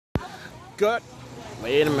Good.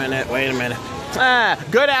 Wait a minute.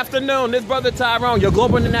 Good afternoon. This brother Tyrone, your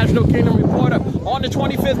Global International Kingdom reporter, on the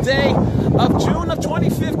 25th day of June of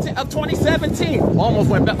 2017. Almost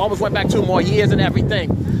went back 2 more years and everything.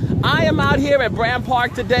 I am out here at Brand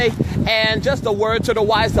Park today, and just a word to the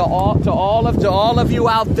wise to all of you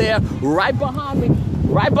out there, right behind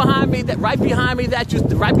me that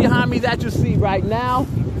you see right now,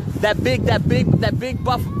 that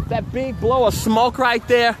big blow of smoke right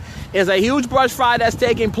there is a huge brush fire that's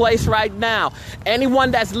taking place right now.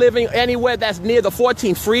 Anyone that's living anywhere that's near the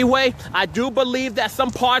 14th freeway, I do believe that some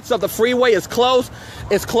parts of the freeway is closed.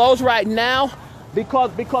 It's closed right now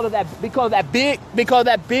because of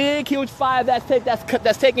that big huge fire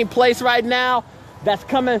that's taking place right now. That's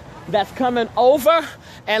coming over.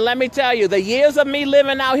 And let me tell you, the years of me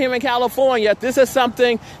living out here in California, this is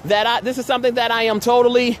something that I am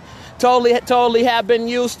totally have been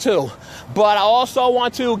used to. But I also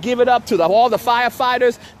want to give it up to all the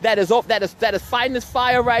firefighters that is fighting this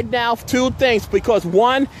fire right now. 2 things, because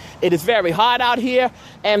 1, it is very hot out here,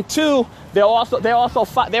 and 2, they're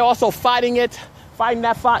also fighting this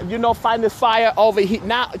fire over here,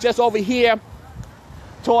 not just over here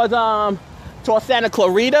towards Santa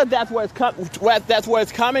Clarita. That's where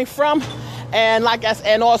it's coming from. And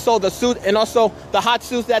also the hot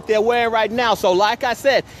suits that they're wearing right now. So like I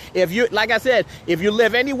said, if you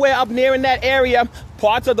live anywhere up near in that area,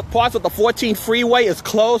 parts of the 14th freeway is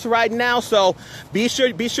closed right now. So be sure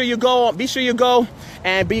you go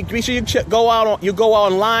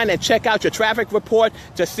online and check out your traffic report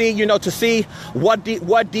to see what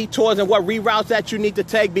detours and what reroutes that you need to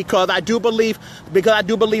take, because I do believe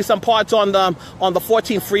some parts on the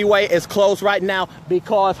 14th freeway is closed right now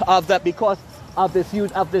because of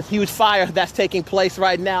this huge fire that's taking place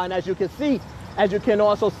right now. And as you can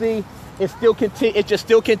also see, it just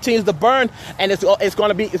still continues to burn, and it's going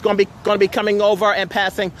to be coming over and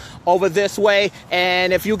passing over this way.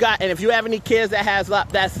 And if you have any kids that's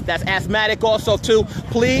asthmatic also too,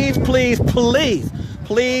 please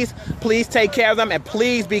take care of them, and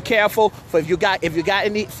please be careful for if you got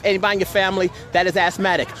anybody in your family that is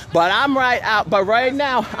asthmatic. But right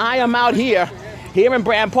now I am out here in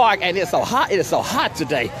Brand Park, and it's so hot. It is so hot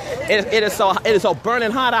today. It is so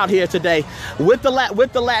burning hot out here today. With the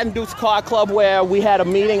Latin Dukes Car Club, where we had a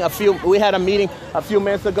meeting a few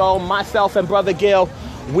minutes ago. Myself and Brother Gil,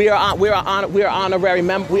 we are honorary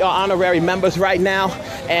members right now,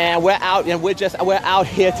 and we're out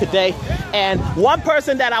here today. And one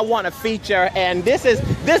person that I want to feature, and this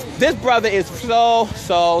brother is so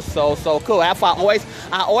cool. I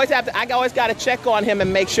always got to check on him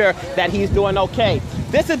and make sure that he's doing okay.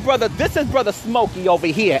 This is brother Smokey over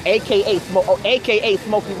here, aka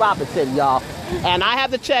Smokey Robinson, y'all. And I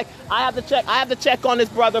have to check on this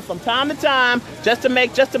brother from time to time, just to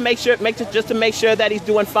make sure that he's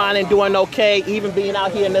doing fine and doing okay, even being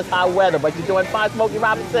out here in this hot weather. But you're doing fine, Smokey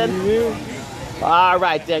Robinson? Yeah. All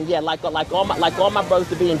right then, yeah, like all my brothers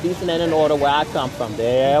to be in decent and in order where I come from.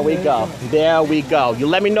 There we go. You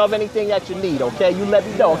let me know of anything that you need, okay? You let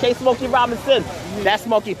me know, okay, Smokey Robinson. That's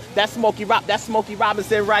Smokey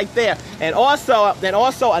Robinson right there. And also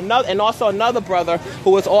another brother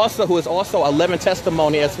who is also a living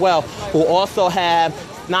testimony as well, who also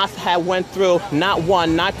went through not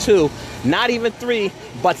 1, not 2, not even 3,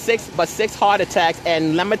 but 6 heart attacks.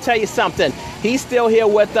 And let me tell you something, he's still here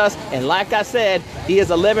with us, and like I said, he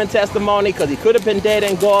is a living testimony, because he could have been dead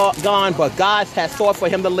and gone, but God has sought for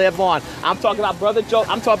him to live on. I'm talking about Brother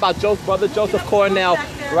Joseph Cornell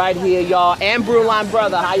right here, y'all. And Brewline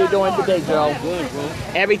brother, how you doing today, Joe? Good, bro.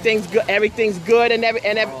 Everything's good and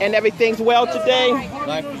everything's well today.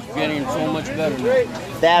 Life is getting so much better.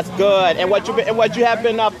 That's good. And what you have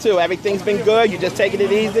been up to? Everything's been good. You just taking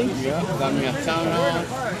it easy? Yeah, got me a townhouse.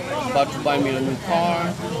 About to buy me a new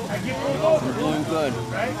car. I'm doing good.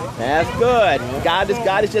 That's good. Yeah.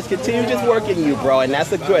 God is just continue just working you, bro, and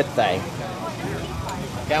that's a good thing.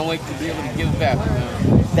 Can't wait to be able to give back,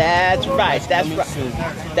 man. That's right.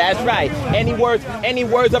 That's right. Any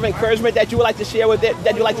words of encouragement that you would like to share with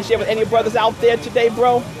any brothers out there today,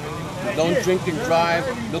 bro? Don't drink and drive.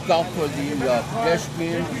 Look out for the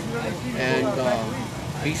pedestrians, and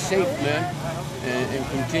be safe, man. And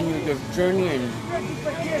continue your journey, and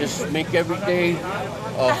just make every day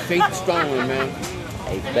faith stronger, man.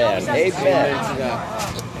 Amen. Amen to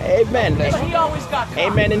that. Amen.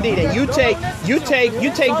 Amen indeed. And you take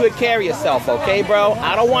good care of yourself, okay, bro?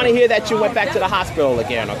 I don't want to hear that you went back to the hospital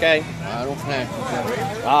again, okay? I don't plan to.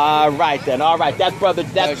 All right then. All right. That's brother.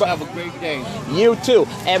 That's Guys, have a great day. You too,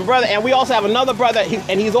 and brother, and we also have another brother,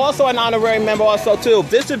 and he's also an honorary member also too.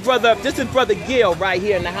 This is brother Gil right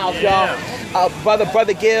here in the house, y'all.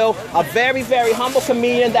 Brother Gil, a very, very humble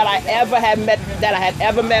comedian that I had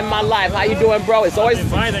ever met in my life. How you doing, bro? It's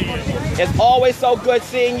always so good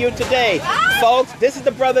seeing you today, folks. This is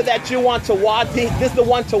the brother that you want to watch. This is the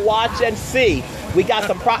one to watch and see. We got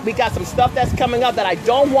some stuff that's coming up that I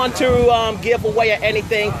don't want to give away or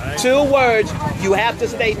anything. 2 words. You have to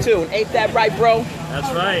stay tuned. Ain't that right, bro?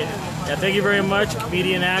 That's right. Yeah, thank you very much,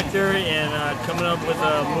 comedian, actor, and coming up with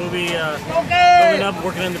a movie. Coming up,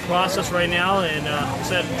 working in the process right now, and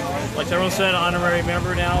like Tyrone said, honorary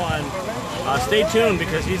member now. And stay tuned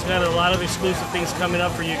because he's got a lot of exclusive things coming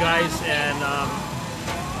up for you guys. And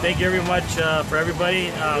thank you very much for everybody.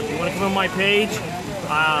 If you want to come on my page,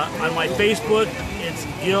 on my Facebook, it's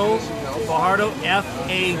Gil Fajardo, Fajardo.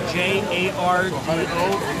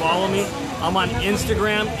 Follow me. I'm on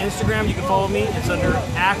Instagram. You can follow me. It's under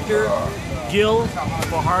actor Gil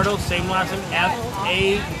Fajardo, same last name,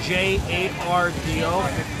 Fajardo. You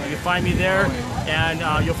can find me there, and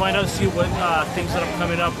you'll find out see what things that I'm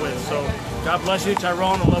coming up with. So God bless you,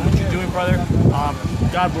 Tyrone. I love what you're doing, brother.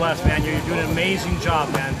 God bless, man. You're doing an amazing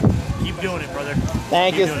job, man. Keep doing it, brother.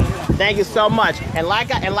 Thank you so much. And like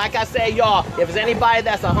I say, y'all, if there's anybody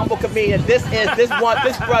that's a humble comedian, this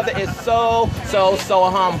brother is so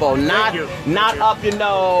humble. Not up,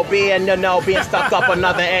 being stuck up or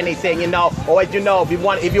nothing, anything, Or if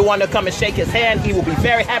you want to come and shake his hand, he will be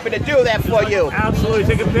very happy to do that for you. Absolutely.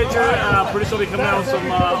 Take a picture. Pretty soon we'll be coming out with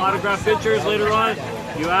some autographed pictures later on.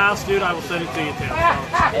 You asked, dude, I will send it to you, too.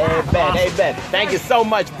 Amen. Thank you so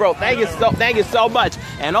much, bro. Thank you so much.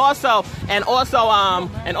 And also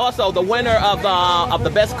the winner of the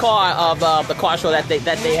best car of the car show that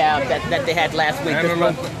they had last week. At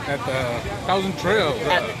the Thousand Trails.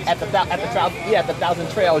 At the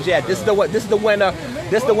Thousand Trails. Yeah, this is the winner.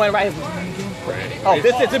 This is the winner right here. Oh,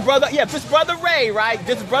 this is his brother. Yeah, this is brother Ray, right?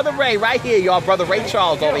 This is brother Ray right here, y'all. Brother Ray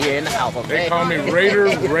Charles over here in the house. Okay? They call me Raider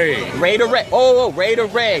Ray. Raider Ray. Oh, Raider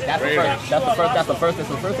Ray. That's the first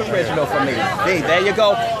original for me. See, there you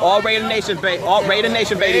go. All Raider Nation, baby. All Raider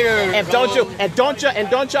Nation, baby. And don't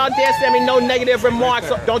y'all dare send me no negative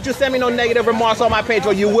remarks. Don't you send me no negative remarks on my page,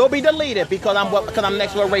 or you will be deleted because I'm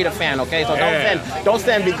next to a Raider fan. Okay, so don't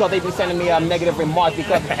send because they be sending me negative remarks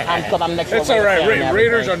because I'm next to a Raider fan. It's all right.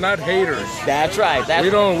 Raiders are not haters. That's right. We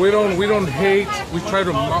don't hate. We try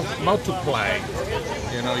to multiply.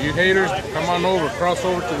 You haters, come on over, cross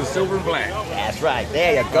over to the silver and black. That's right.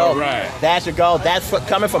 There you go. All right. That's your go. That's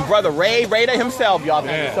coming from brother Ray Raider himself, y'all.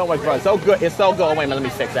 Thank you so much, brother. So good. It's so good. Wait a minute, let me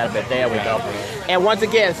fix that a bit. There we go. And once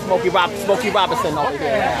again, Smokey Robinson over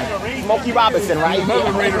here. Smokey Robinson, right?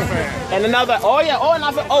 Another Raider fan. And another. Did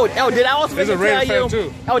I also tell you?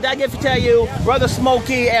 Too. Oh, did I get to tell you, brother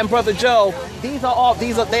Smokey and brother Joe?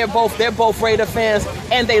 They're both Raider fans,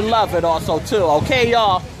 and they love it also too. Okay,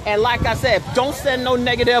 y'all. And like I said, don't send no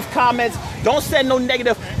negative comments. Don't send no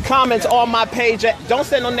negative comments on my page. Don't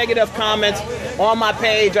send no negative comments on my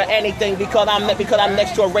page or anything because I'm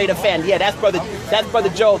next to a Raider fan. Yeah, that's brother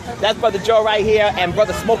Joe. That's brother Joe right here, and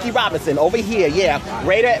brother Smokey Robinson over here. Yeah,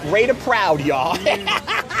 Raider proud, y'all.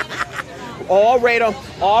 all Raider,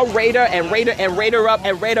 and Raider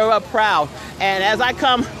up proud. And as I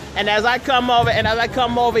come over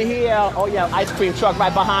here, oh yeah, ice cream truck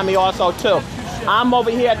right behind me also too. I'm over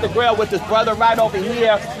here at the grill with this brother right over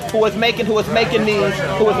here who was making and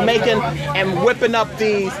whipping up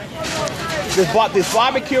this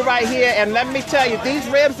barbecue right here. And let me tell you, these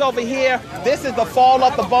ribs over here, this is the fall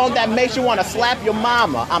off the bone that makes you want to slap your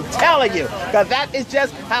mama. I'm telling you, because that is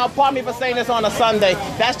just how, pardon me for saying this on a Sunday,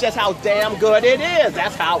 that's just how damn good it is.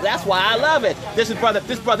 That's why I love it. This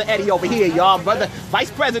brother Eddie over here, y'all, brother Vice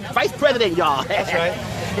President, y'all. That's right.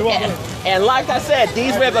 And like I said,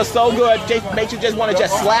 these ribs are so good, makes you just want to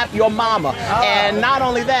just slap your mama. And not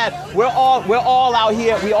only that, we're all out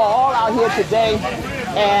here. We are all out here today,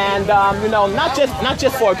 and not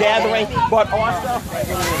just for a gathering, but also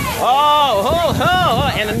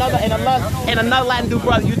and another Latin dude,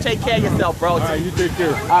 brother. You take care of yourself, bro. All right, you take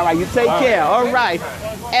care. All right, you take care. All right.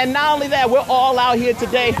 And not only that, we're all out here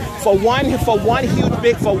today for one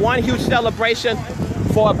huge celebration.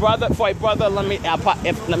 For a brother, if I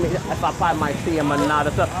find my see him or not,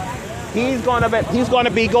 he's going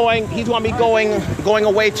to be going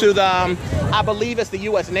away to the, I believe it's the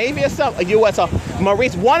U.S. Navy or something, U.S.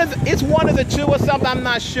 Marines. It's one of the two or something. I'm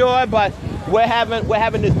not sure, but we're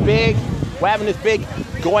having this big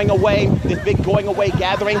big going away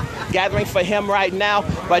gathering for him right now.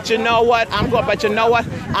 But you know what? I'm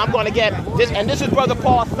going to get this, and this is Brother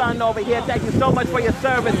Paul's son over here. Thank you so much for your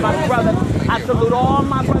service, my brother. I salute all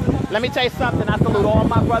my brothers. Let me tell you something. I salute all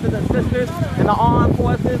my brothers and sisters in the armed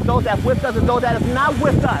forces, those that with us and those that are not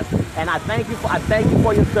with us. And I thank you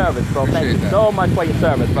for your service, bro. Thank you so much for your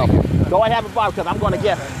service, bro. Go and have a bar, because I'm gonna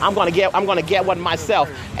get one myself.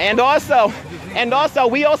 And also,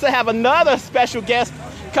 we also have another special guest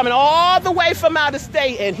coming all the way from out of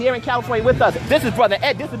state and here in California with us. This is Brother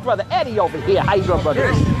Ed. This is Brother Eddie over here. How you doing, brother?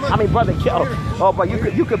 I mean, Brother Kill. Oh, but you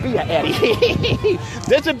could be an Eddie.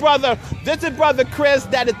 This is brother Chris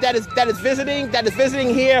that is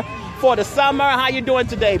visiting here for the summer. How you doing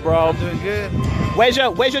today, bro? I'm doing good. Where's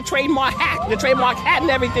your trademark hat? Your trademark hat and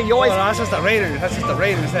everything. You always. Oh, no, that's just the Raiders. That's just the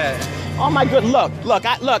Raiders hat. Oh my good. Look.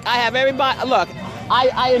 I have everybody. Look.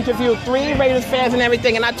 I interviewed 3 Raiders fans and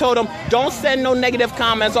everything, and I told them, don't send no negative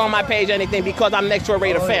comments on my page or anything, because I'm next to a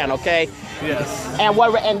Raider fan, okay? Yes.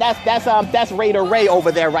 And that's Raider Ray over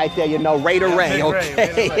there, right there, you know, Raider Ray,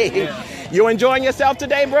 okay? Ray, yeah. You enjoying yourself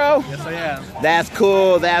today, bro? Yes, I am. That's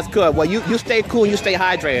cool. That's good. Well, you stay cool. You stay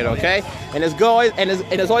hydrated, okay? And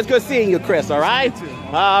it's always good seeing you, Chris. All right. You too.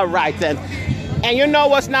 All right then. And you know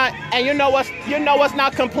what's not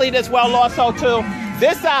complete as well, also too.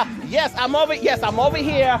 This I'm over here.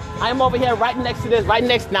 I'm over here right next to this.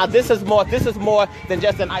 Now this is more than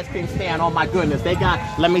just an ice cream stand. Oh my goodness. They got,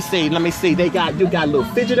 let me see. You got little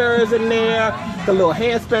fidgeters in there, the little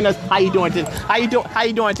hand spinners. How you doing today? How you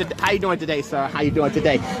doing today, sir? How you doing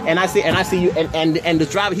today? And I see you and the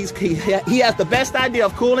driver, he has the best idea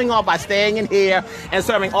of cooling off by staying in here and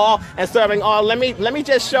serving all. Let me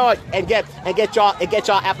just show it and get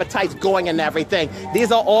y'all appetites going and everything.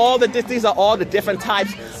 These are all the different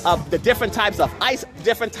types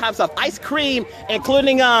of ice cream,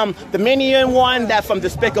 including the Minion one that's from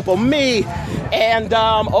Despicable Me, and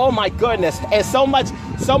oh my goodness, and so much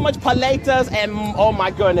paletas, and oh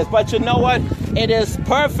my goodness. But you know what? It is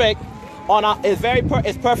perfect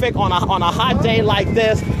it's perfect on a hot day like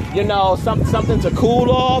this. You know, something to cool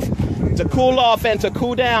off and to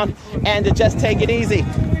cool down and to just take it easy.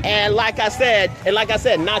 And like I said,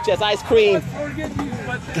 not just ice cream. Forget these,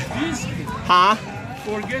 but these. Huh?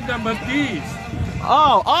 Forget them, but these.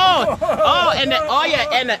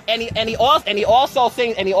 And he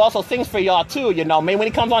also sings for y'all too. You know, maybe when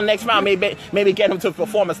he comes on next round, maybe get him to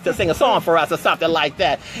perform to sing a song for us or something like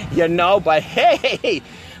that. You know, but hey,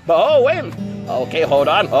 oh wait, okay, hold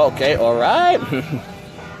on, okay, all right,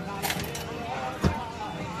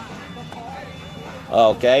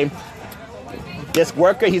 okay. This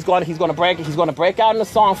worker, he's going to break out in the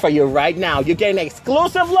song for you right now. You're getting an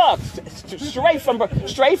exclusive look, straight from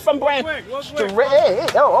Brand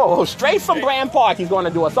Park. He's going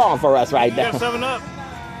to do a song for us right now. 7 Up.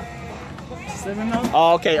 7 Up.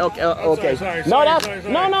 Okay. Sorry, No,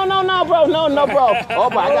 bro. Oh,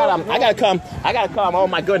 but I gotta come. Oh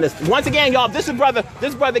my goodness. Once again, y'all, this is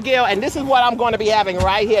brother Gil, and this is what I'm going to be having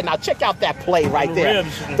right here. Now check out that plate right there.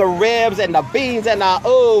 The ribs and the beans and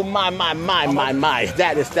oh my.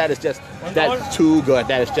 That's too good.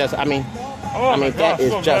 That is just, that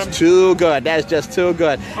is just too good. That is just too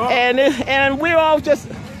good. And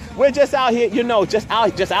we're just out here, you know, just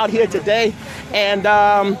out here today, and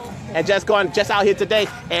just out here today,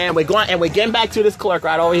 and we're getting back to this clerk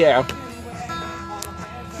right over here.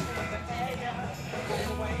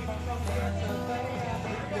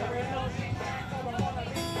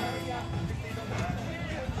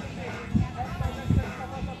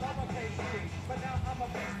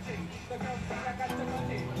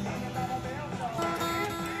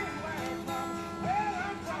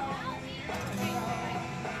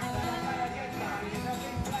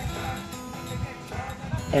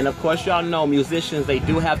 And of course, y'all know musicians, they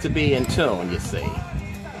do have to be in tune, you see.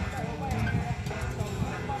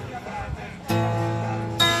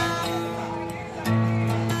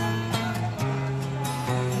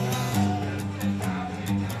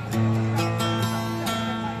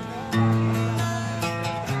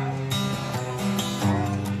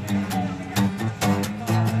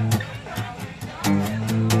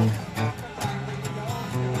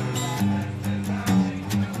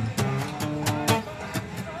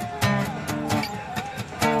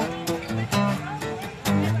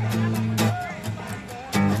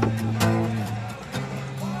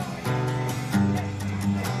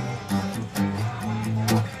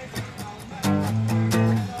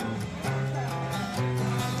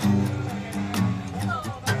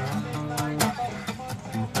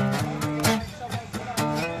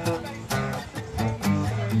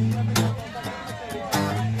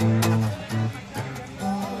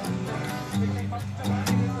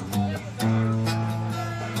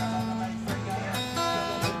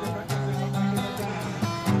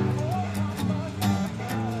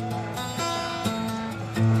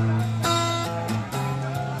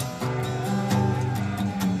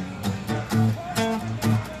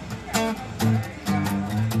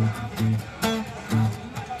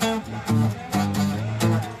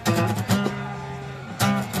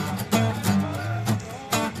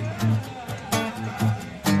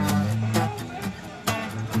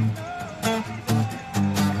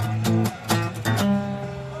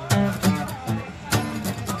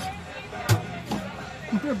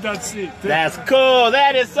 That's it. That's cool.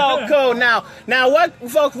 That is so cool. Now, what,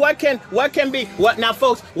 folks? What can be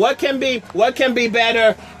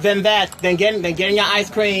better than that? Than getting your ice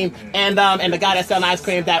cream and the guy that's selling ice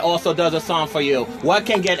cream that also does a song for you. What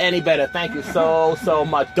can get any better? Thank you so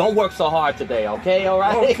much. Don't work so hard today, okay? All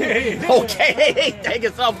right. Okay. Okay. Thank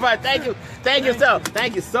you so much. Thank you so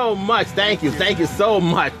much. Thank you so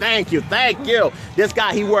much. Thank you. This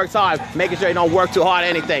guy, he works hard, making sure he don't work too hard or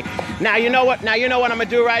anything. Now you know what I'm gonna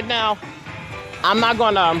do right now. I'm not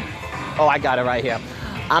gonna. Oh, I got it right here.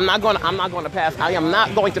 I am not going to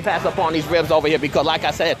pass up on these ribs over here because, like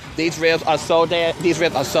I said, these ribs are so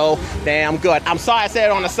damn good. I'm sorry I said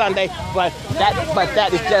it on a Sunday, but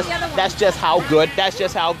that's just how good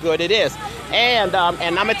it is. And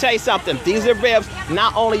I'm gonna tell you something. These are ribs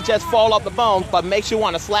not only just fall off the bone, but makes you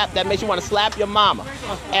want to slap your mama.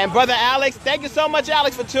 And brother Alex, thank you so much,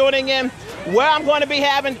 Alex, for tuning in. What I'm going to be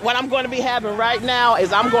having right now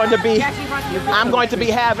is I'm going to be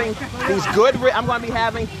having these good ribs. I'm going to be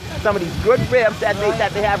having some of these good ribs that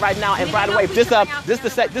they have right now. And by the way, this is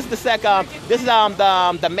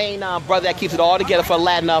the main brother that keeps it all together for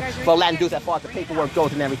Latin dudes as far as the paperwork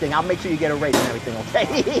goes and everything. I'll make sure you get a rate and everything,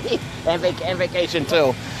 okay? and vacation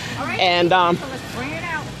too. And I'm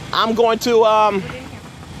going to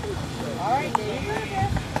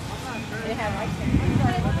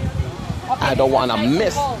I don't want to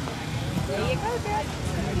miss. Wait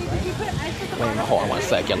a minute, hold on 1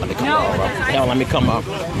 second. Let me come over. Hell, let me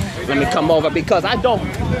come over because I don't.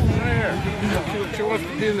 She wants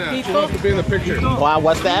to be in the picture. Wow,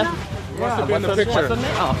 what's that? Wants to be in the picture.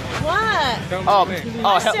 What?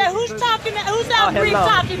 I said, who's talking? Who's that Bree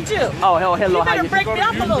talking to? Oh, hello. You better break me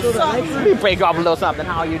up a little something. Let me break off a little something.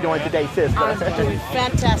 How are you doing today, sister? I'm doing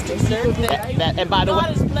fantastic, sir. And by the way,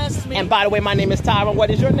 God has blessed me. And by the way, my name is Tyron.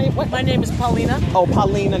 What is your name? What? My name is Paulina. Oh,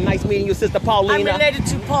 Paulina. Nice meeting you, sister Paulina. I'm related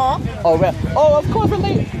to Paul. Oh, of course,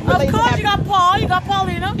 related. Of course, you got Paul, you got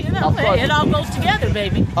Paulina. You know, it all goes together,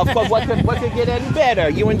 baby. Of course, what could get any better?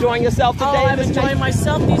 You enjoying yourself today? Oh, I'm enjoying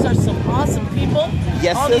myself. These are some awesome people.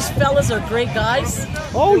 Yes, all these fellas are great guys.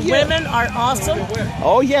 Oh, the women are awesome.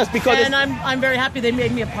 Oh, yes, because and I'm very happy they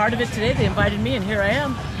made me a part of it today. They invited me, and here I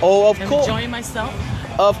am. Oh, of course. Enjoying myself.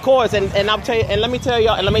 Of course, and I'll tell you, and let me tell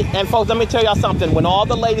y'all, folks, let me tell y'all something. When all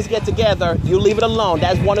the ladies get together, you leave it alone.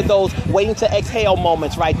 That's one of those waiting to exhale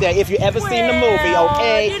moments right there. If you ever seen the movie,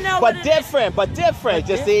 okay? You know but different.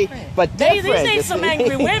 You see, but different. These ain't some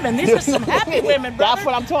angry women. These are some happy women, brother. That's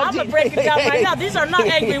what I'm talking about. I'm gonna break it down right now. These are not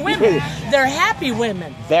angry women. They're happy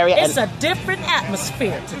women. It's a different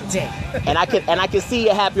atmosphere today. And I can see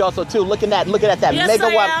you happy also too. Looking at that yes, mega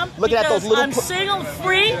I am, looking at those little. I'm single,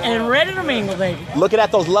 free, and ready to mingle, baby. Looking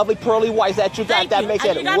at those lovely pearly whites that you got. That makes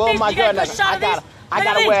it. Oh my goodness! I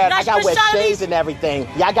gotta wear shades and everything.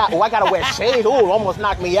 Yeah, I gotta wear shades. Ooh, almost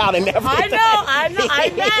knocked me out and everything. I know.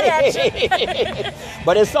 I'm mad at you.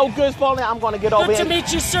 But it's so good, Pauline. I'm gonna get over here. Good to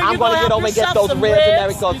meet you, sir. I'm gonna get over and get those ribs and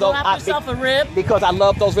everything. Go have yourself a rib. Because I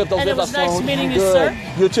love those ribs. Those ribs are so good. Nice meeting you, sir.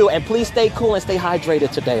 You too. And please stay cool and stay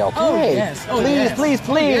hydrated today, okay? Oh, yes. Please.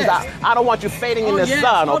 Yes. I don't want you fading in the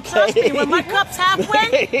sun, okay? Trust me, when my cup's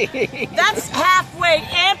halfway, that's halfway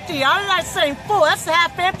empty. I'm not saying full. That's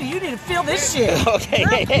half empty. You need to fill this shit. Okay.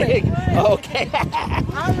 Okay.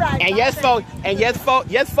 All right. And yes, folks,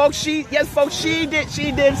 she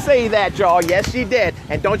did say that, y'all. Yes, she did.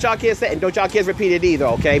 And don't y'all kids say, and don't y'all kids repeat it either,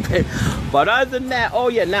 okay? But other than that,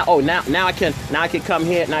 now I can come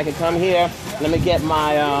here. Now I can come here. Let me get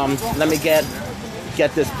my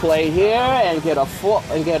get this plate here and get a fork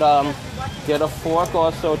and get a fork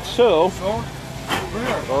also too.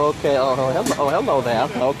 Okay. Oh, hello there.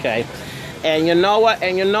 Okay. And you know what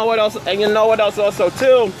else also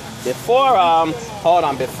too? Before I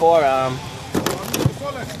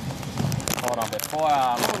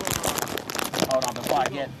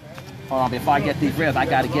get these ribs, I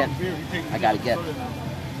gotta get.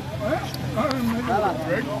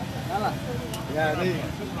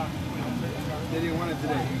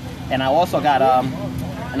 And I also got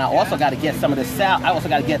to get some of the salad. I also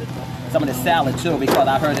got to get some of the salad too because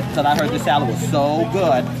I heard this salad was so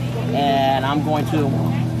good, and I'm going to.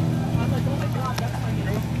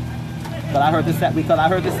 But I heard this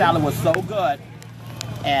salad was so good,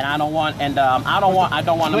 and I don't want to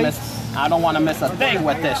miss a thing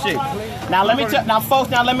with this shit. Now let me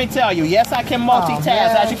tell you. Yes, I can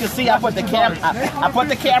multitask. As you can see, I put the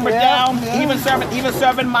camera down, even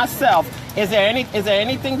serving myself. Is there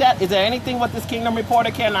anything with this Kingdom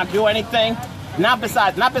Reporter cannot do anything? Not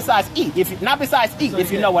besides eat. If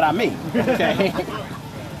you know what I mean. Okay.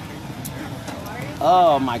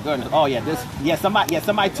 Oh my goodness. Oh yeah. Somebody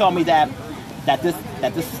told me that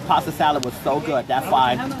that this pasta salad was so good. That's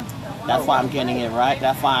why I'm getting it, right?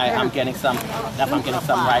 That's why I'm getting some. That's why I'm getting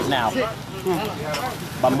some right now.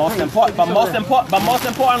 But most importantly,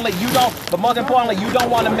 you don't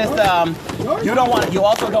want to miss you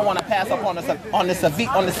also don't want to pass up on the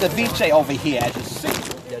ceviche over here, as you see.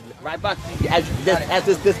 Right, but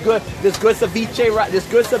this good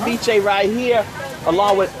ceviche right here,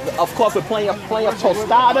 along with, of course, with plenty of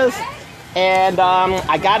tostadas. And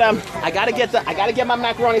I gotta get my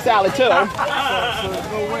macaroni salad too.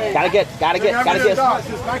 Gotta get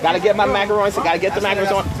my macaroni. Gotta get the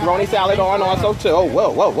macaroni salad on also too. Oh,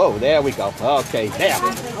 whoa! There we go. Okay, there.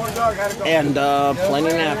 And plenty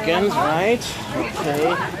of napkins, right?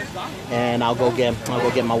 Okay. And I'll go get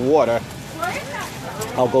my water.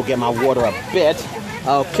 I'll go get my water a bit.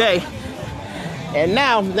 Okay. And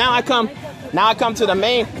now I come to the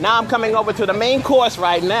main. Now I'm coming over to the main course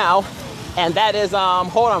right now. And that is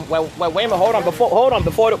hold on, wait a minute, hold on,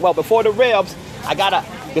 before the ribs, I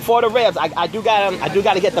do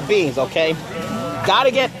gotta get the beans, okay? Gotta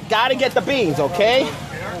get the beans, okay?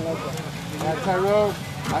 Tyrone,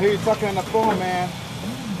 I hear you talking on the phone, man.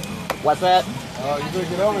 What's that? Oh, you better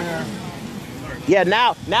get over here. Yeah,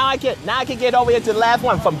 now I can get over here to the last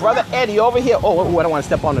one from Brother Eddie over here. Oh, I don't want to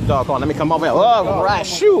step on the dog. Hold on, let me come over here. Oh, right,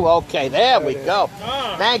 shoo. Okay, there we go.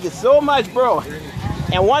 Thank you so much, bro.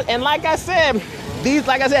 And like I said, these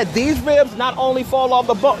ribs not only fall off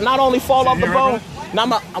the bone. Now I'm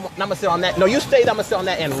gonna sit on that. No, you stayed. I'm gonna sit on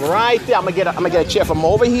that end right there. I'm gonna get a chair from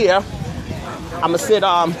over here. I'm gonna sit.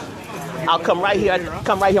 I'll come right here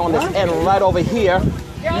on this end right over here,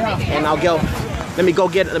 and I'll go. Gonna go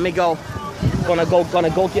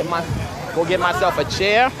get myself a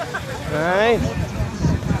chair. All right.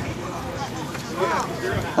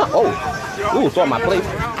 Oh, ooh, throw my plate.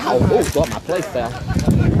 Ow, ooh, throw my plate down.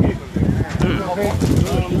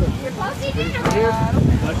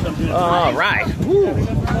 All right. Ooh.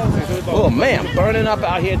 Oh man, burning up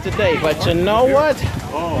out here today. But you know what?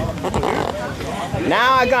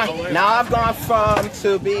 Now I've gone from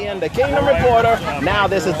to being the Kingdom Reporter. Now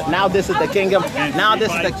this is the Kingdom. Now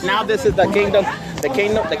this is the Kingdom. The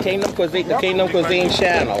Kingdom Cuisine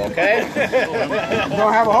channel, okay? You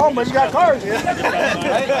don't have a home, but you got cars. All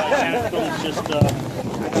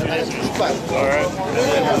right.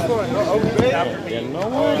 You know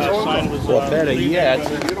what? Or better yet.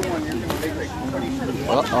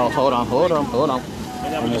 Oh, hold on.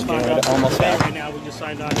 Almost right now, we just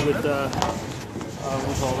signed on with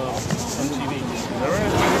what's called MTV. A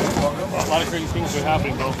lot of crazy things are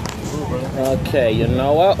happening, bro. Okay, you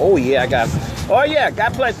know what? Oh yeah, got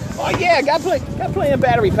plenty of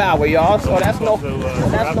battery power, y'all. So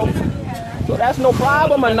that's no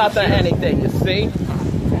problem or nothing, anything. You see?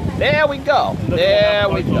 There we go.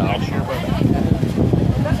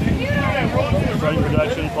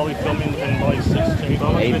 Production, probably filming in like 6 to 8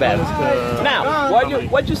 hours. Now,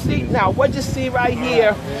 what you see right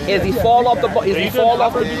here is he fall off the bone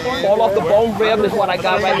rib is what I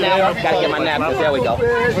got right now. Gotta get my napkins. There we go.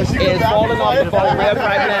 It's falling off the bone rib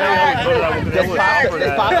right now.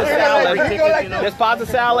 This pasta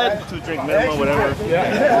salad. 2 drink minimum, whatever.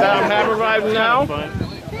 That I'm having right now.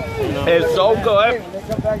 It's so good.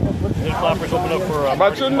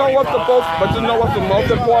 But you know what the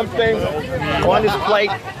most important thing on this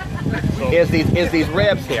plate is these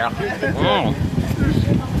ribs here.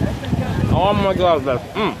 Oh my God,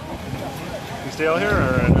 You stay out here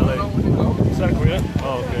or in LA? South Korea?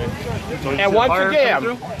 Oh, okay. So and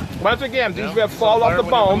once again, these ribs fall off the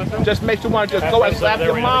bone. Just makes you want to just go and slap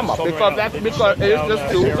your mama because it's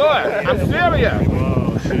just too good. I'm serious.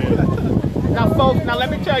 Oh shit. Now, folks, let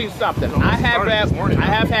me tell you something. I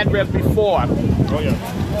have had ribs before. Oh, yeah.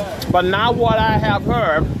 But now what I have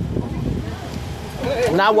heard,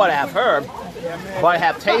 but I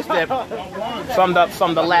have tasted from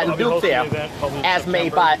the Latin Duke there, as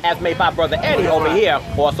made by Brother Eddie over here,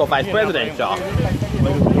 also Vice President, y'all.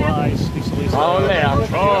 Oh, man.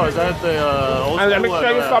 Oh, is that the and let me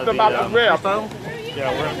tell you something about the ribs.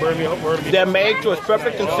 Yeah, we're They're made to a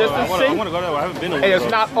perfect consistency. I want to go there. I haven't been. And it's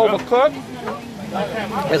not overcooked.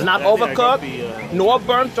 It's not overcooked, nor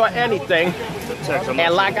burnt or anything.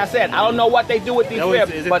 And like I said, I don't know what they do with these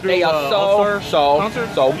ribs, but they are so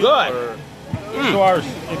good. 2 hours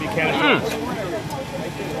if you can.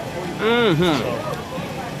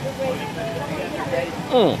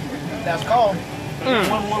 That's called.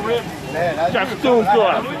 One more rib. Man, That's too good. I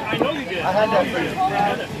know you did. I had that for you.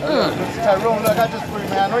 Tyrone, look, I got this for you,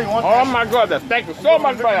 man. I know you want Oh my goodness. Thank you so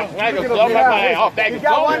much, brother. Thank you so much. Oh, thank you so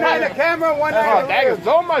much. One hand the camera, one hand. Oh, thank you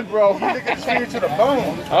so much, bro. You can see you to the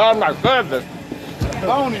bone. Oh my goodness.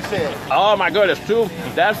 Bone, he said. Oh my goodness, too.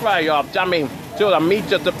 That's right, y'all. I mean, till the meat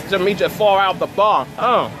just fall out the bone.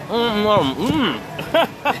 Oh,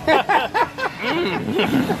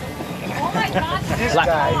 This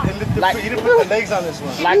guy, he didn't put the legs on this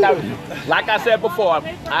one. Like I said before,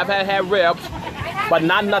 I've had ribs, but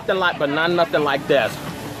not nothing like this.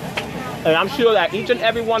 And I'm sure that each and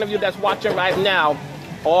every one of you that's watching right now,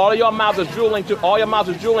 all your mouths are drooling to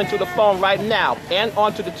the phone right now and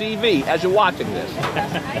onto the TV as you're watching this.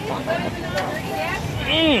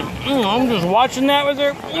 I'm just watching that with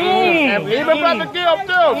her. And even Brother Gil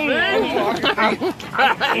too.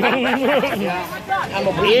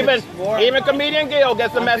 Even comedian Gil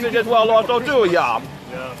gets the message as well also too, y'all.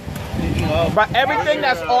 But everything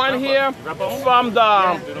that's on here, from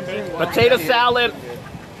the potato salad,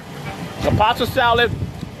 the pasta salad,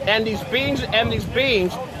 and these beans,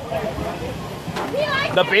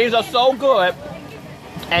 the beans are so good.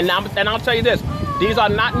 And I'll tell you this: these are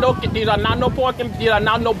not no pork, and these are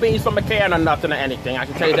not no beans from a can or nothing or anything. I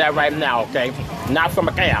can tell you that right now, okay? Not from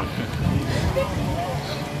a can.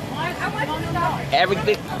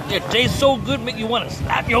 Everything. It tastes so good, make you want to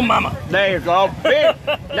slap your mama. There you go.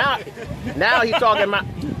 Now he's talking about.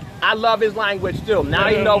 I love his language too. Now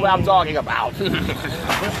you know what I'm talking about. Push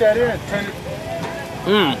that in. Turn it.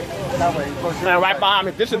 And right behind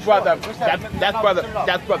me, this is brother. That's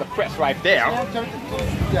brother Chris right there.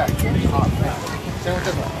 Yeah.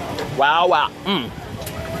 Wow.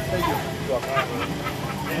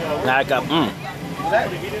 Now I got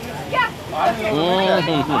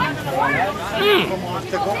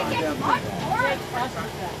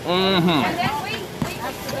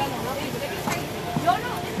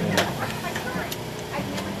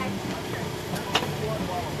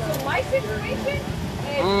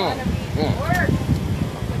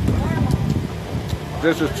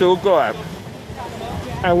This is too good.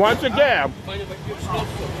 And once again,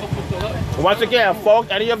 folks,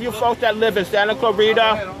 any of you folks that live in Santa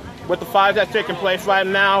Clarita with the fires that's taking place right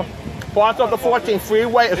now, parts of the 14th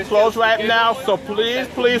freeway is closed right now. So please,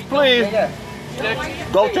 go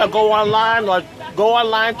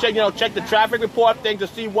online, check the traffic report thing to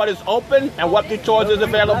see what is open and what detours is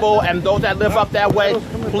available. And those that live up that way,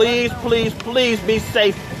 please be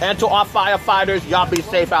safe. And to our firefighters, y'all be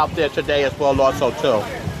safe out there today as well also too.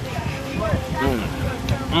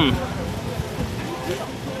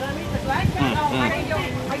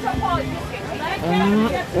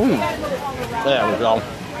 There we go.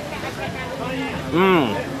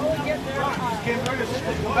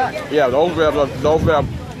 Yeah, those ribs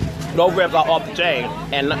are off the chain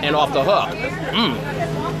and off the hook.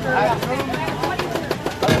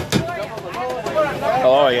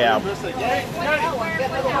 Oh yeah.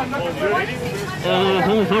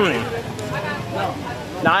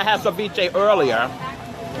 Now I had ceviche earlier.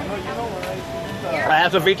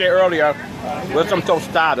 With some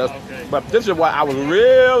tostadas, but this is what I was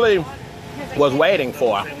really waiting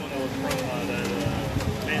for.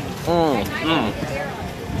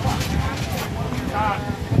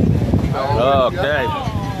 Okay.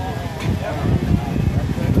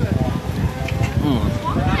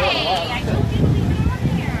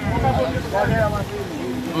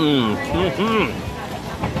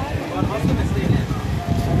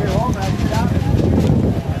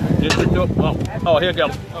 Oh, here you go.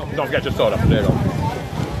 Don't get your soda. There you go.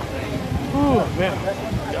 Oh man,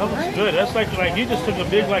 that was good. That's like you just took a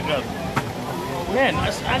big man.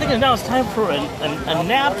 I think now it's time for a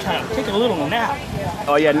nap time. Take a little nap.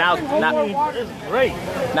 Oh yeah, now it's great.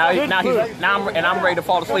 I'm ready to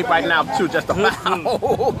fall asleep right now too. Just about.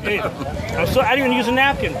 Hey, I didn't even use a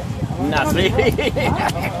napkin. Now see.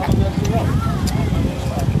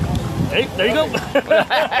 Hey, there you go.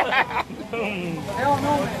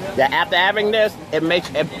 Yeah, after having this,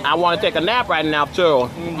 I want to take a nap right now too.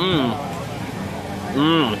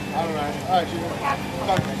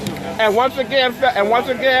 And once again,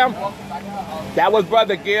 that was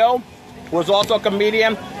Brother Gil, who was also a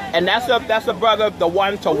comedian, and that's a brother, the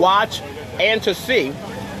one to watch and to see.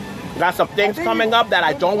 Got some things coming up that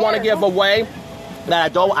I don't want to give away.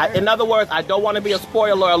 In other words, I don't want to be a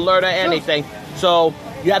spoiler alert or anything. So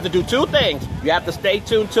you have to do two things. You have to stay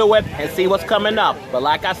tuned to it and see what's coming up. But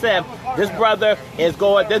like I said, this brother is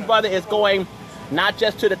going not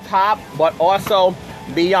just to the top, but also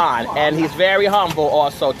beyond. And he's very humble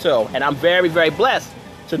also too. And I'm very, very blessed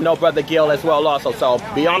to know Brother Gil as well also. So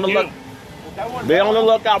be on the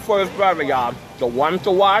lookout for his brother, y'all. The one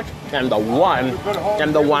to watch and the one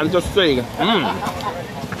to see.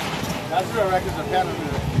 That's real records of Canada.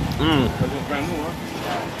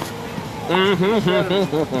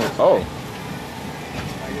 Oh.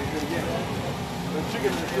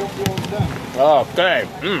 Okay.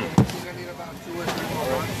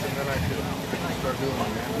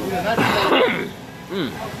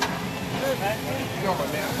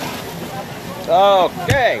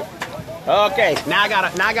 Okay. Okay. Now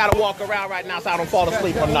I gotta walk around right now so I don't fall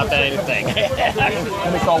asleep or nothing, anything.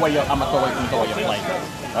 Let me throw away your plate.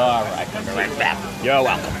 All right. I'll be right back. You're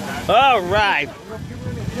welcome. All right.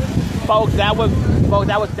 Folks,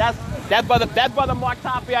 that's brother Mark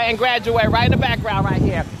Tapia and Graduate right in the background right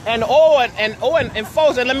here. And Owen and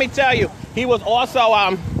folks, and let me tell you, he was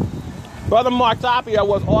also brother Mark Tapia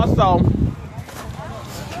was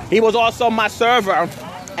also my server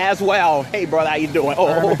as well. Hey brother, how you doing? Oh,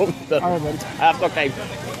 all right, that's okay.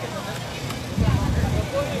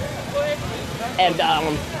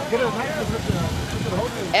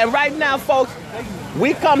 And right now, folks,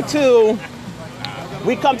 we come to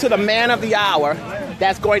the man of the hour.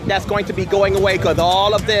 That's going to be going away, because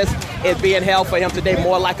all of this is being held for him today,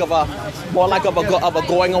 more like a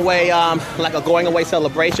going away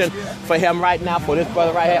celebration for him right now, for this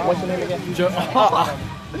brother right here. What's your name again? Joe.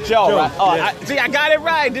 Joe, right? Oh, yeah. See, I got it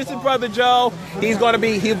right. This is brother Joe.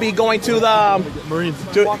 He'll be going to the Marines.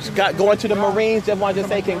 Going to the Marines. Just wanted to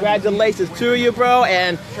say congratulations to you, bro,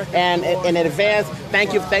 and in advance,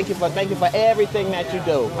 thank you for everything that you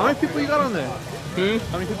do. How many people you got on there?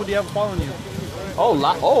 How many people do you have following you? Oh,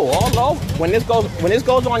 all low. When this goes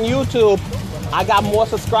on YouTube, I got more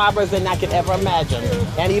subscribers than I could ever imagine,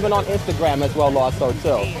 and even on Instagram as well, also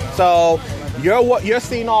too. So you're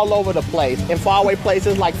seen all over the place, in faraway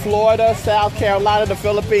places like Florida, South Carolina, the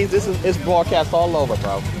Philippines. It's broadcast all over,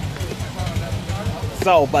 bro.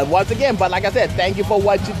 So, but once again, like I said, thank you for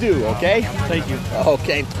what you do. Okay. Thank you.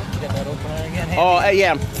 Okay. Oh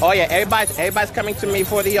yeah. Everybody's coming to me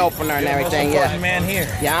for the opener and everything. Yeah. Man here.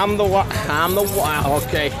 Yeah, I'm the one.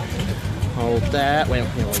 Okay. Hold that. Wait,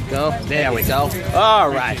 here we go. There we go. All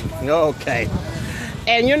right. Okay.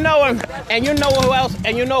 And you know who else?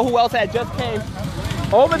 And you know who else had just came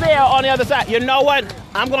over there on the other side? You know what?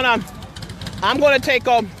 I'm gonna take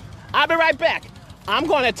a. I'll be right back. I'm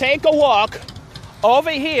gonna take a walk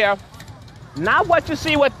over here. Not what you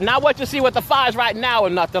see with the fires right now or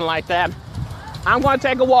nothing like that. I'm gonna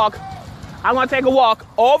take a walk.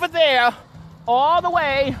 Over there, all the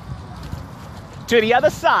way to the other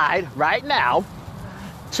side right now,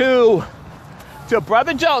 to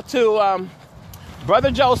Brother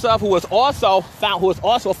Joseph, who was also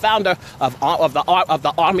founder of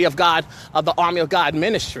the Army of God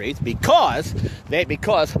Ministries, because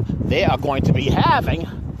they are going to be having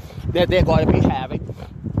their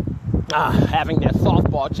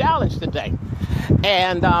softball challenge today.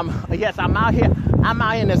 And yes, I'm out here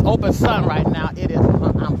in this open sun right now.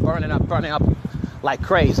 I'm burning up like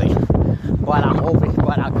crazy. But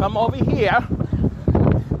I come over here,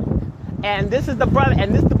 and this is the brother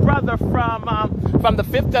from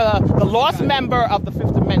the lost member of the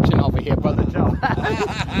fifth dimension over here, Brother Joe.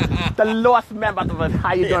 The lost member.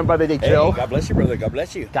 How you doing, Brother Joe? Hey, God bless you, brother. God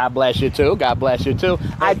bless you. God bless you too. God bless you too.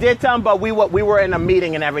 I did tell him, but we were in a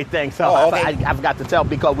meeting and everything, so I forgot to tell,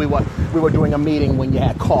 because we were doing a meeting when you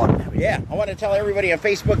had called. Yeah, I want to tell everybody on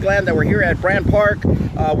Facebook land that we're here at Brand Park.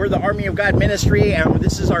 We're the Army of God Ministry, and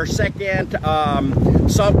this is our second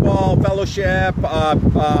softball fellowship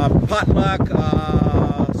potluck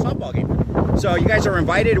softball game. So you guys are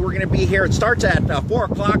invited. We're going to be here. It starts at 4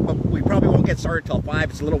 o'clock, but we probably won't get started till 5.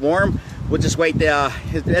 It's a little warm. We'll just wait.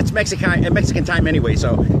 It's Mexican time anyway,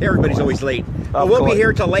 so everybody's always late. We'll be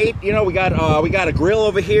here till late. You know, we got a grill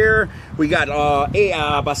over here. We got about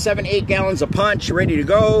 7-8 gallons of punch ready to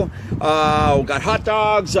go. We got hot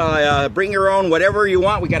dogs. Bring your own, whatever you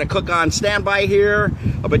want. We got a cook on standby here.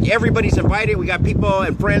 But everybody's invited. We got people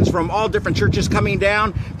and friends from all different churches coming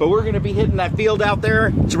down. But we're going to be hitting that field out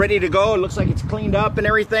there. It's ready to go. It looks like it's cleaned up and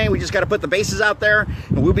everything. We just got to put the bases out there,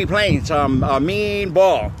 and we'll be playing some mean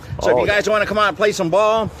ball. So if you guys want to come out and play some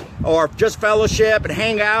ball, or just fellowship and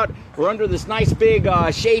hang out, we're under this nice big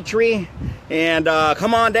shade tree, and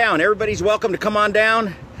come on down. Everybody's welcome to come on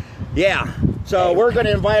down. Yeah. So we're going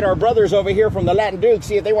to invite our brothers over here from the Latin Duke,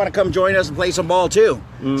 see if they want to come join us and play some ball too.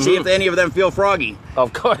 See if any of them feel froggy.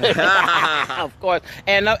 Of course, of course.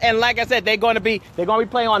 And like I said, they're going to be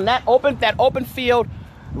playing on that open field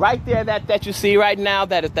right there that you see right now.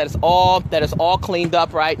 That is all cleaned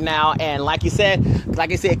up right now. And like I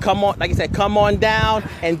said, come on down,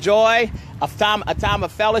 enjoy a time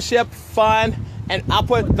of fellowship, fun, and I'll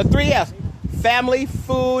put the 3 F's: family,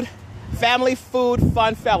 food,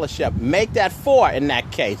 fun, fellowship. Make that 4 in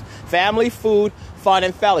that case. Family, food, fun,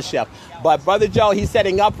 and fellowship. But Brother Joe, he's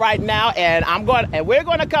setting up right now, and we're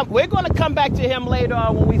gonna come back to him later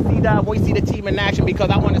on when we see the team in action,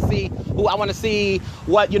 because I want to see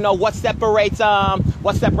what separates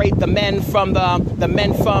the men from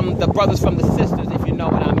the brothers from the sisters,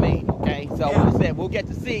 it. We'll get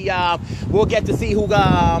to see. We'll get to see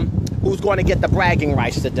who's going to get the bragging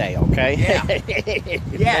rights today. Okay.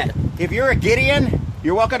 Yeah. If you're a Gideon,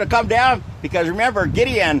 you're welcome to come down, because remember,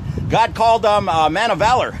 Gideon, God called him man of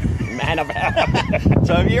valor. Man of valor.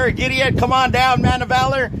 So if you're a Gideon, come on down, man of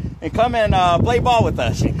valor, and come and play ball with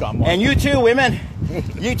us. Come on. And you too, women.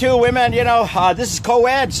 You too, women. You know, this is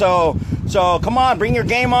co-ed, so come on, bring your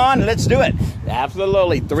game on, and let's do it.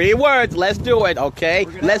 Absolutely. 3 words. Let's do it. Okay.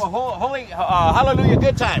 Let's have a holy hallelujah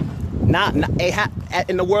good time.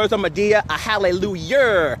 In the words of Medea, a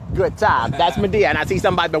hallelujah good time. That's Medea, and I see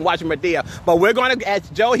somebody been watching Medea. But we're gonna, as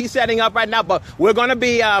Joe, he's setting up right now. But we're gonna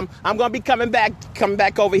be, I'm gonna be coming back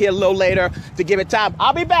over here a little later to give it time.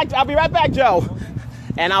 I'll be back. I'll be right back, Joe,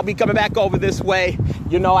 and I'll be coming back over this way.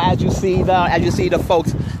 You know, as you see the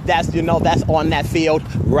folks that's on that field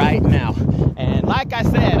right now. And like I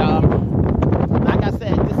said,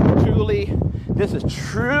 this is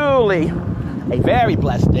truly a very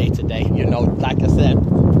blessed day today. You know, like I said,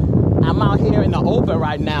 I'm out here in the open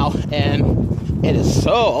right now, and it is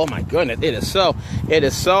so, oh my goodness, it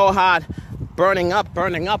is so hot, burning up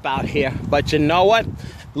out here. But you know what?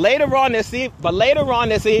 Later on this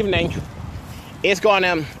evening,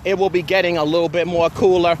 it will be getting a little bit more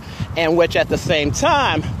cooler, and which at the same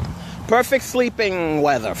time, perfect sleeping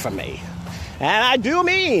weather for me. And I do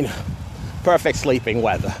mean perfect sleeping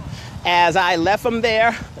weather. As I left from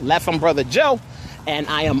Brother Joe, and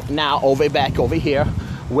I am now back over here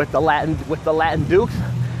with the Latin Dukes,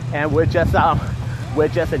 and we're just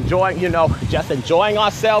enjoying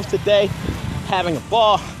ourselves today, having a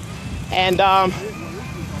ball. And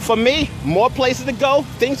for me, more places to go,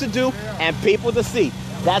 things to do, and people to see.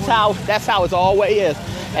 That's how it always is.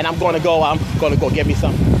 And I'm gonna go get me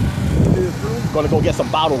some. Gonna go get some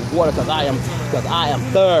bottled water because I am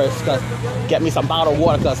thirsty. Get me some bottled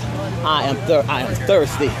water because I am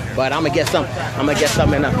thirsty. But I'm gonna get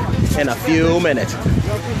some in a few minutes.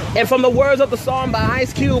 And from the words of the song by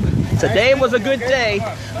Ice Cube, today was a good day,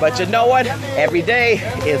 but you know what? Every day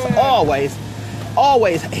is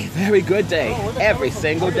always a very good day, every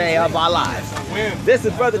single day of our lives. This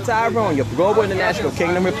is Brother Tyrone, your Global International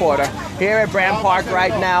Kingdom reporter, here at Brand Park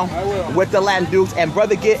right now with the Latin Dukes and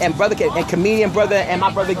comedian brother and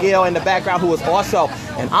my brother Gil in the background, who is also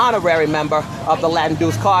an honorary member of the Latin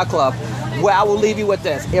Dukes Car Club. Well, I will leave you with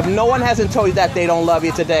this. If no one hasn't told you that they don't love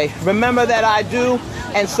you today, remember that I do,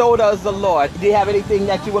 and so does the Lord. Do you have anything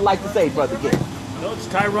that you would like to say, Brother Gil? No, it's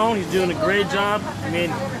Tyrone. He's doing a great job. I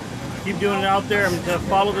mean, keep doing it out there. I'm going to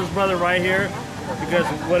follow this brother right here, because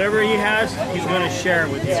whatever he has, he's going to share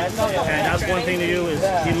it with you. And that's one thing to do, is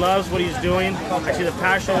he loves what he's doing. I see the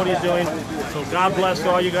passion of what he's doing. So God bless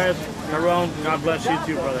all you guys. Tyrone, God bless you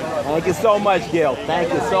too, brother. Thank you so much, Gil.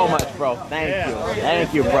 Thank you so much, bro. Thank you.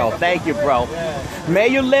 Thank you, bro. Thank you, bro. May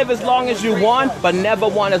you live as long as you want, but never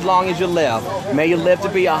want as long as you live. May you live to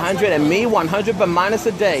be 100, and me 100 but minus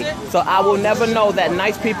a day. So I will never know that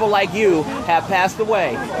nice people like you have passed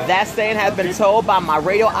away. That saying has been told by my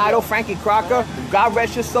radio idol, Frankie Crocker. God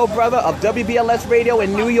rest your soul, brother, of WBLS Radio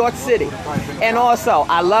in New York City. And also,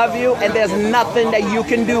 I love you, and there's nothing that you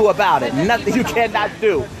can do about it. Nothing you cannot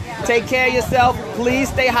do. Take care of yourself. Please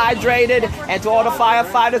stay hydrated. And to all the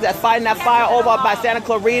firefighters that's fighting that fire over by Santa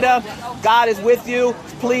Clarita, God is with you.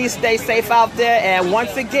 Please stay safe out there. And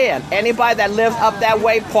once again, anybody that lives up that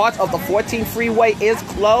way, parts of the 14 freeway is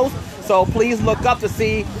closed. So please look up to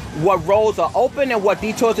see what roads are open and what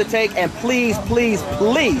detours to take. And please, please,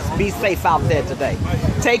 please be safe out there today.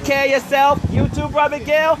 Take care of yourself. You too, Brother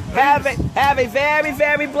Gil. Have a very,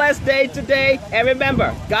 very blessed day today. And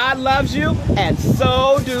remember, God loves you, and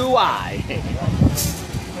so do I.